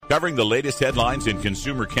covering the latest headlines in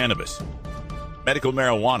consumer cannabis, medical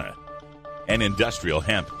marijuana, and industrial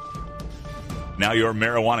hemp. Now your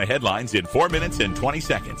marijuana headlines in 4 minutes and 20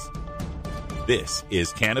 seconds. This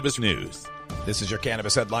is Cannabis News. This is your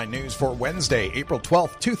Cannabis Headline News for Wednesday, April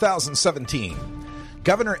 12th, 2017.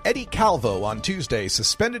 Governor Eddie Calvo on Tuesday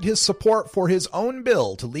suspended his support for his own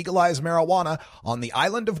bill to legalize marijuana on the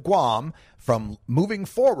island of Guam from moving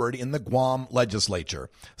forward in the Guam legislature.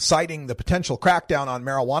 Citing the potential crackdown on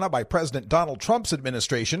marijuana by President Donald Trump's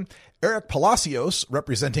administration, Eric Palacios,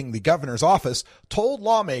 representing the governor's office, told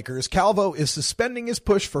lawmakers Calvo is suspending his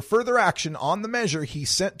push for further action on the measure he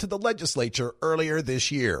sent to the legislature earlier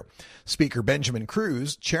this year. Speaker Benjamin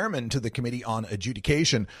Cruz, chairman to the Committee on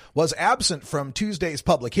Adjudication, was absent from Tuesday's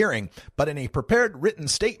public hearing, but in a prepared written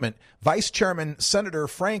statement, Vice Chairman Senator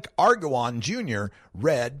Frank Arguon Jr.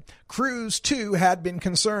 read, Cruz, too, had been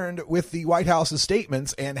concerned with the White House's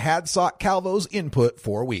statements and had sought Calvo's input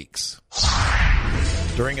for weeks.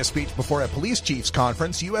 During a speech before a police chiefs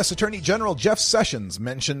conference, U.S. Attorney General Jeff Sessions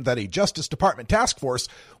mentioned that a Justice Department task force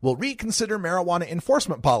will reconsider marijuana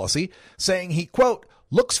enforcement policy, saying he, quote,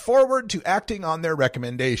 looks forward to acting on their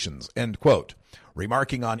recommendations, end quote.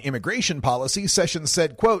 Remarking on immigration policy, Sessions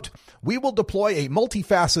said, quote, we will deploy a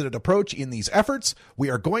multifaceted approach in these efforts. We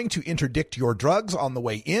are going to interdict your drugs on the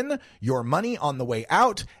way in, your money on the way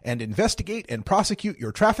out, and investigate and prosecute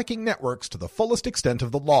your trafficking networks to the fullest extent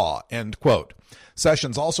of the law, end quote.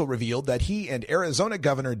 Sessions also revealed that he and Arizona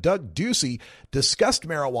Governor Doug Ducey discussed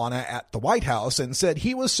marijuana at the White House and said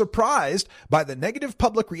he was surprised by the negative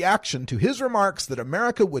public reaction to his remarks that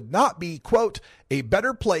America would not be, quote, a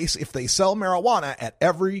better place if they sell marijuana at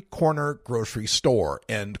every corner grocery store,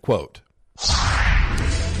 end quote.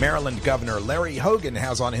 Maryland Governor Larry Hogan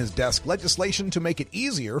has on his desk legislation to make it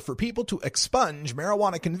easier for people to expunge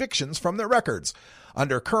marijuana convictions from their records.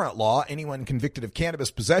 Under current law, anyone convicted of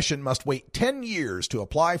cannabis possession must wait 10 years to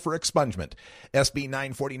apply for expungement. SB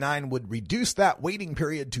 949 would reduce that waiting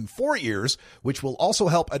period to 4 years, which will also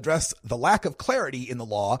help address the lack of clarity in the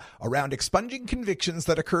law around expunging convictions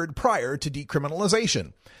that occurred prior to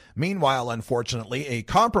decriminalization. Meanwhile, unfortunately, a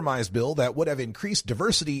compromise bill that would have increased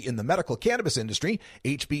diversity in the medical cannabis industry,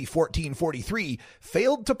 HB 1443,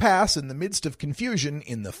 failed to pass in the midst of confusion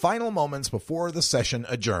in the final moments before the session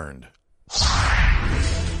adjourned.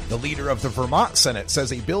 The leader of the Vermont Senate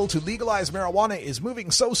says a bill to legalize marijuana is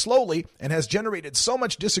moving so slowly and has generated so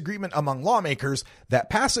much disagreement among lawmakers that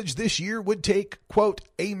passage this year would take, quote,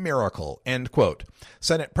 a miracle, end quote.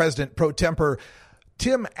 Senate President pro tempore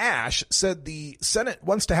Tim Ashe said the Senate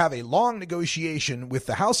wants to have a long negotiation with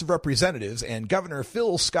the House of Representatives and Governor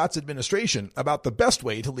Phil Scott's administration about the best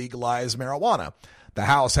way to legalize marijuana. The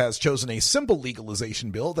House has chosen a simple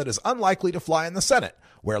legalization bill that is unlikely to fly in the Senate,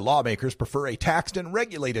 where lawmakers prefer a taxed and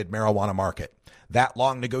regulated marijuana market. That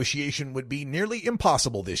long negotiation would be nearly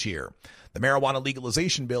impossible this year. The marijuana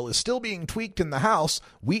legalization bill is still being tweaked in the House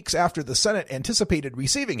weeks after the Senate anticipated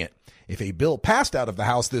receiving it. If a bill passed out of the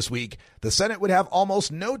House this week, the Senate would have almost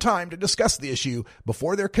no time to discuss the issue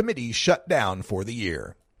before their committees shut down for the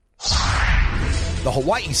year. The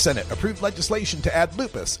Hawaii Senate approved legislation to add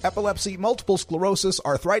lupus, epilepsy, multiple sclerosis,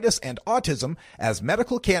 arthritis, and autism as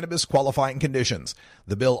medical cannabis qualifying conditions.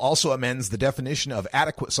 The bill also amends the definition of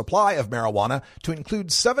adequate supply of marijuana to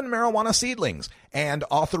include 7 marijuana seedlings and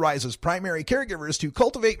authorizes primary caregivers to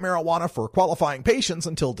cultivate marijuana for qualifying patients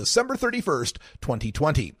until December 31st,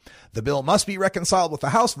 2020. The bill must be reconciled with the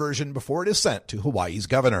House version before it is sent to Hawaii's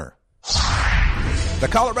governor. The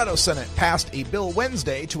Colorado Senate passed a bill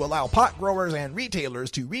Wednesday to allow pot growers and retailers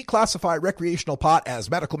to reclassify recreational pot as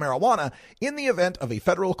medical marijuana in the event of a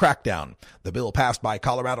federal crackdown. The bill passed by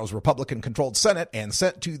Colorado's Republican-controlled Senate and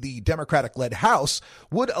sent to the Democratic-led House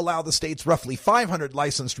would allow the state's roughly 500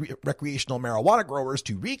 licensed recreational marijuana growers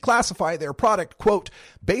to reclassify their product, quote,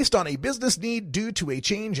 based on a business need due to a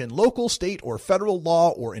change in local, state, or federal law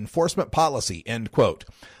or enforcement policy, end quote.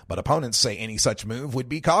 But opponents say any such move would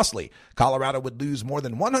be costly. Colorado would lose more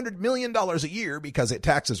than $100 million a year because it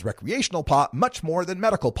taxes recreational pot much more than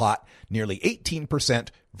medical pot, nearly 18%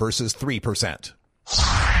 versus 3%.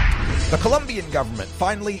 The Colombian government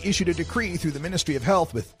finally issued a decree through the Ministry of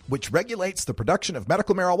Health which regulates the production of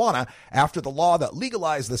medical marijuana after the law that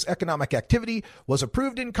legalized this economic activity was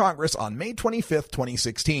approved in Congress on May 25,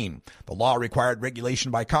 2016. The law required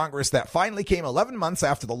regulation by Congress that finally came 11 months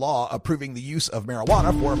after the law approving the use of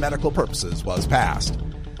marijuana for medical purposes was passed.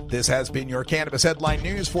 This has been your Cannabis Headline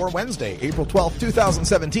News for Wednesday, April 12,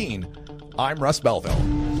 2017. I'm Russ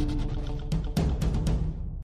Belville.